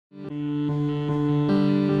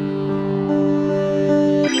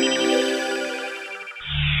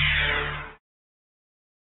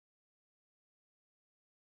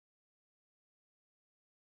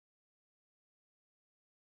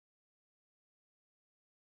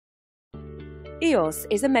EOS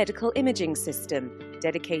is a medical imaging system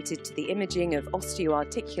dedicated to the imaging of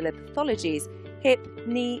osteoarticular pathologies, hip,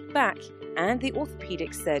 knee, back, and the orthopedic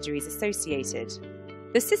surgeries associated.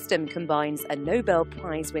 The system combines a Nobel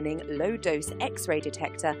Prize-winning low-dose X-ray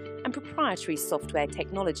detector and proprietary software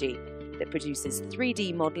technology that produces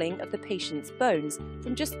 3D modeling of the patient's bones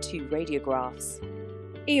from just 2 radiographs.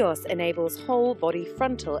 EOS enables whole-body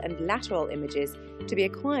frontal and lateral images to be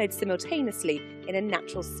acquired simultaneously in a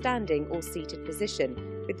natural standing or seated position,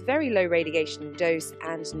 with very low radiation dose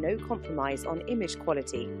and no compromise on image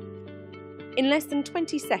quality. In less than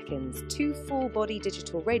 20 seconds, 2 full-body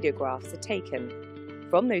digital radiographs are taken.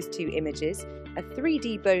 From those 2 images, a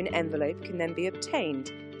 3D bone envelope can then be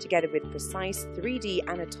obtained, together with precise 3D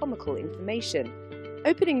anatomical information,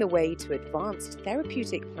 opening the way to advanced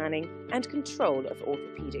therapeutic planning and control of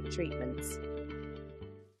orthopedic treatments.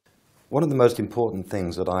 One of the most important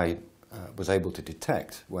things that I was able to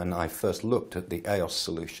detect when I first looked at the EOS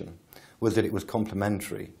solution was that it was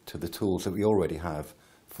complementary to the tools that we already have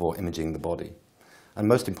for imaging the body. And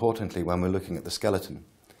most importantly, when we're looking at the skeleton,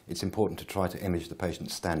 it's important to try to image the patient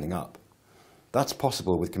standing up. That's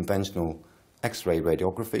possible with conventional X-ray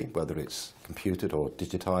radiography, whether it's computed or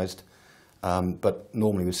digitized, but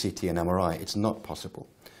normally with CT and MRI, it's not possible.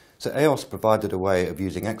 So EOS provided a way of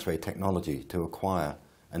using X-ray technology to acquire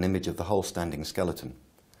an image of the whole standing skeleton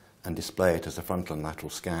and display it as a frontal and lateral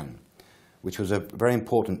scan, which was a very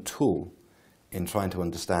important tool in trying to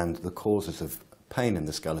understand the causes of pain in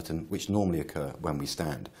the skeleton, which normally occur when we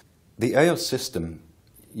stand. The EOS system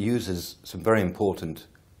uses some very important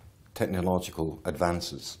technological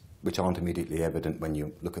advances, which aren't immediately evident when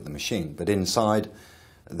you look at the machine. But inside,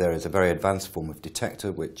 there is a very advanced form of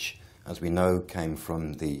detector, which, as we know, came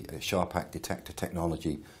from the Sharpak detector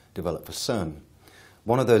technology developed for CERN.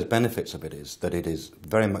 One of those benefits of it is that it is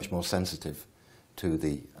very much more sensitive to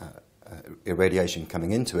the irradiation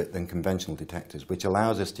coming into it than conventional detectors, which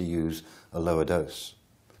allows us to use a lower dose.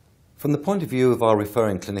 From the point of view of our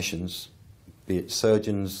referring clinicians, be it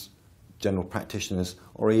surgeons, general practitioners,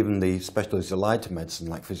 or even the specialists allied to medicine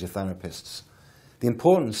like physiotherapists, the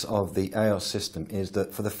importance of the EOS system is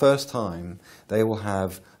that for the first time they will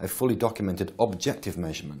have a fully documented objective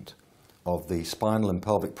measurement of the spinal and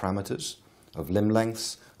pelvic parameters, of limb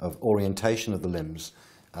lengths, of orientation of the limbs,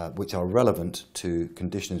 which are relevant to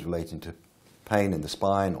conditions relating to pain in the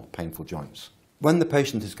spine or painful joints. When the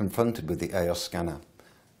patient is confronted with the EOS scanner,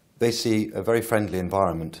 they see a very friendly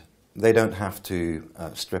environment. They don't have to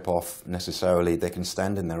strip off necessarily. They can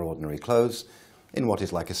stand in their ordinary clothes in what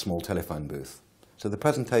is like a small telephone booth. So the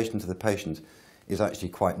presentation to the patient is actually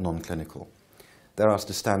quite non-clinical. They're asked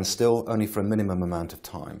to stand still only for a minimum amount of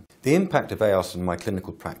time. The impact of EOS on my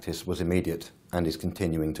clinical practice was immediate and is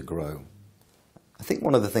continuing to grow. I think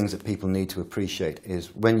one of the things that people need to appreciate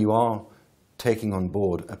is when you are taking on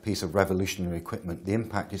board a piece of revolutionary equipment, the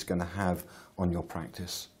impact it's going to have on your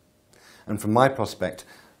practice. And from my prospect,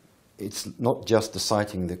 it's not just the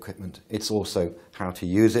sighting of the equipment, it's also how to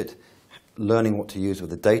use it, learning what to use with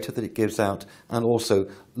the data that it gives out, and also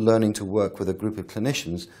learning to work with a group of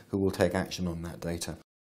clinicians who will take action on that data.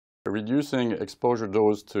 Reducing exposure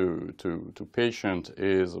dose to patient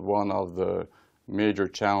is one of the major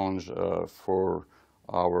challenges for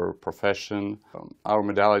our profession. Our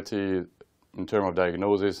modality in terms of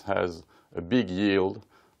diagnosis has a big yield,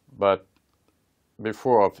 but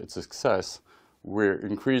before of its success, we're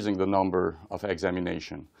increasing the number of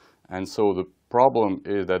examination. And so the problem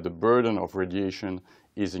is that the burden of radiation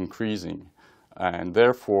is increasing, and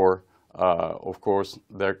therefore, of course,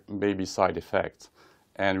 there may be side effects,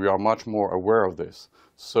 and we are much more aware of this.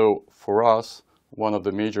 So for us, one of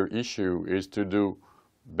the major issues is to do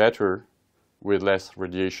better with less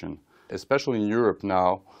radiation. Especially in Europe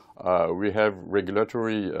now, we have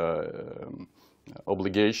regulatory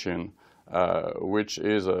obligation, which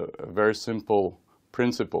is a very simple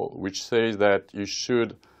principle, which says that you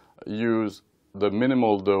should use the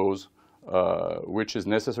minimal dose which is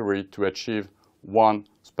necessary to achieve one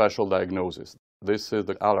special diagnosis. This is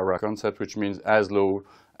the ALARA concept, which means as low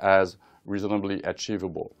as reasonably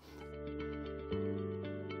achievable.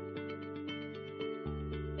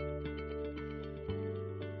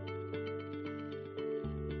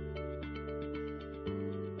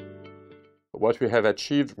 What we have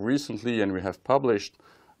achieved recently and we have published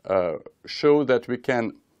show that we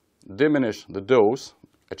can diminish the dose,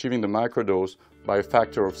 achieving the microdose, by a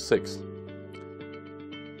factor of 6.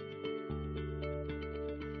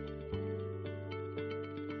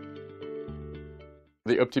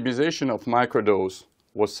 The optimization of microdose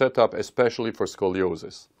was set up especially for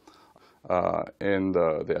scoliosis in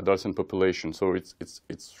the adolescent population, so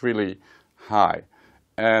it's really high.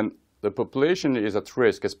 And the population is at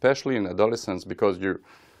risk, especially in adolescents, because you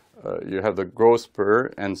have the growth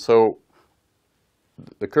spur, and so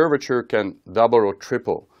the curvature can double or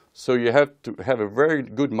triple. So you have to have a very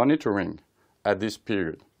good monitoring at this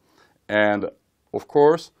period. And of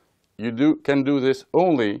course, you can do this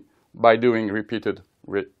only by doing repeated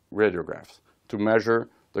radiographs to measure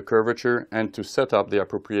the curvature and to set up the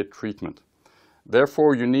appropriate treatment.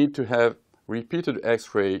 Therefore, you need to have repeated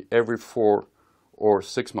X-ray every 4 or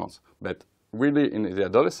 6 months. But really, in the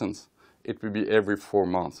adolescents, it will be every 4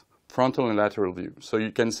 months, frontal and lateral view. So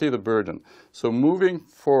you can see the burden. So moving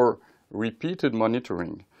for repeated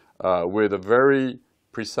monitoring with a very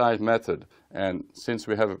precise method, and since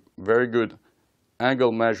we have very good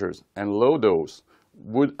angle measures and low dose,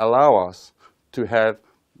 would allow us to have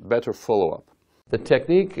better follow-up. The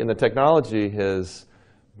technique and the technology has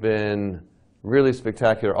been really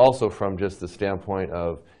spectacular also from just the standpoint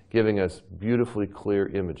of giving us beautifully clear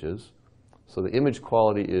images. So the image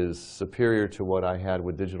quality is superior to what I had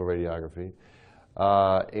with digital radiography.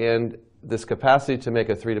 And this capacity to make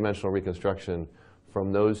a three-dimensional reconstruction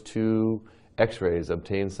from those two X-rays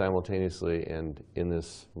obtained simultaneously and in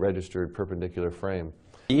this registered perpendicular frame.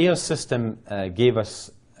 The EOS system gave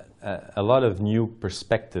us a lot of new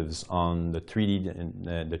perspectives on the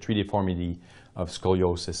 3D deformity of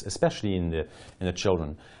scoliosis, especially in the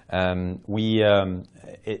children.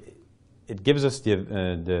 It gives us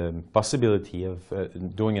the possibility of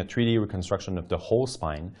doing a 3D reconstruction of the whole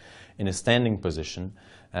spine in a standing position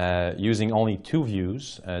using only 2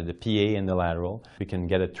 views, the PA and the lateral. We can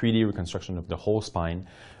get a 3D reconstruction of the whole spine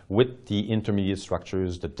with the intermediate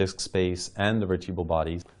structures, the disc space, and the vertebral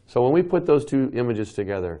bodies. So when we put those two images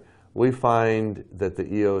together, we find that the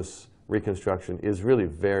EOS reconstruction is really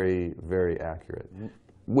very, very accurate.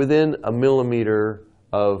 Within a millimeter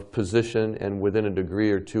of position and within a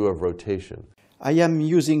degree or 2 of rotation. I am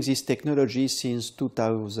using this technology since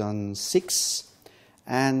 2006,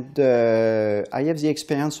 and I have the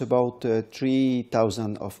experience about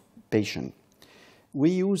 3,000 of patients.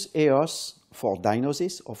 We use EOS for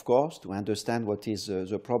diagnosis, of course, to understand what is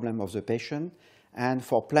the problem of the patient, and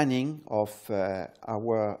for planning of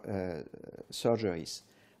our surgeries.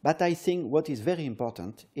 But I think what is very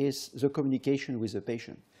important is the communication with the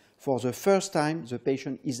patient. For the first time, the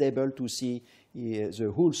patient is able to see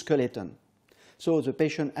the whole skeleton. So the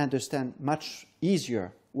patient understands much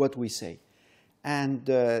easier what we say. And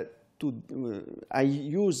I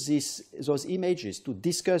use those images to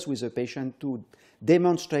discuss with the patient, to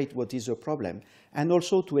demonstrate what is the problem, and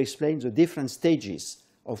also to explain the different stages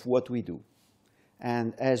of what we do.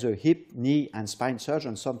 And as a hip, knee, and spine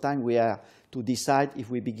surgeon, sometimes we are to decide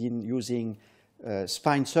if we begin using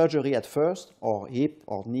spine surgery at first, or hip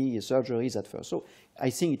or knee surgeries at first. So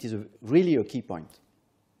I think it is really a key point.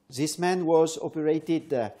 This man was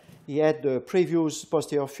operated, he had the previous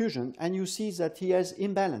posterior fusion, and you see that he has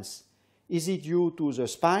imbalance. Is it due to the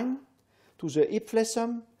spine, to the hip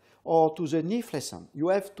flexum, or to the knee flexum? You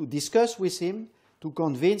have to discuss with him to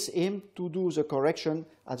convince him to do the correction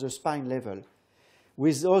at the spine level.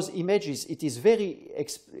 With those images, it is very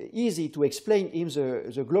easy to explain him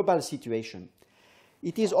the global situation.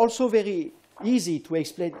 It is also very easy to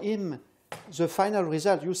explain him the final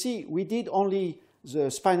result. You see, we did only the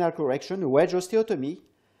spinal correction, a wedge osteotomy,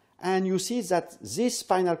 and you see that this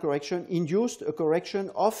spinal correction induced a correction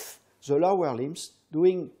of the lower limbs,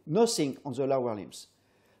 doing nothing on the lower limbs.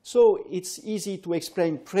 So it's easy to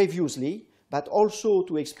explain previously, but also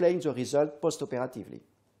to explain the result postoperatively.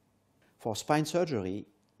 For spine surgery,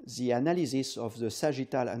 the analysis of the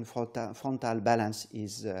sagittal and frontal balance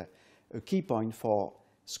is a key point for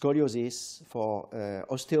scoliosis, for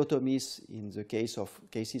osteotomies in the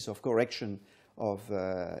cases of correction of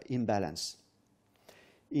imbalance.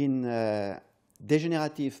 In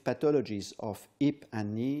degenerative pathologies of hip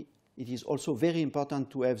and knee, it is also very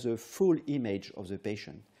important to have the full image of the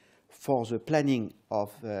patient for the planning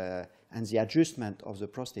of and the adjustment of the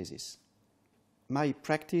prosthesis. My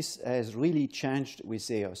practice has really changed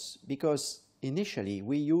with EOS because initially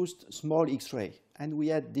we used small X-ray and we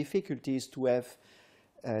had difficulties to have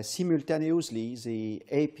simultaneously the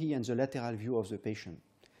AP and the lateral view of the patient.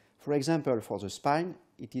 For example, for the spine,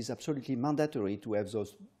 it is absolutely mandatory to have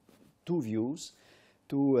those 2 views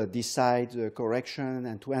to decide the correction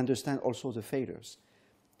and to understand also the failures.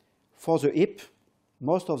 For the hip,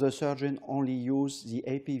 most of the surgeons only use the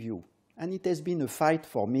AP view. And it has been a fight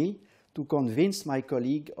for me to convince my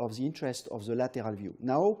colleague of the interest of the lateral view.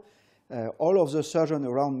 Now, all of the surgeons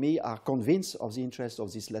around me are convinced of the interest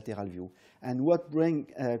of this lateral view. And what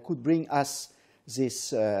could bring us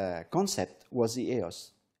this concept was the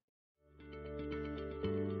EOS.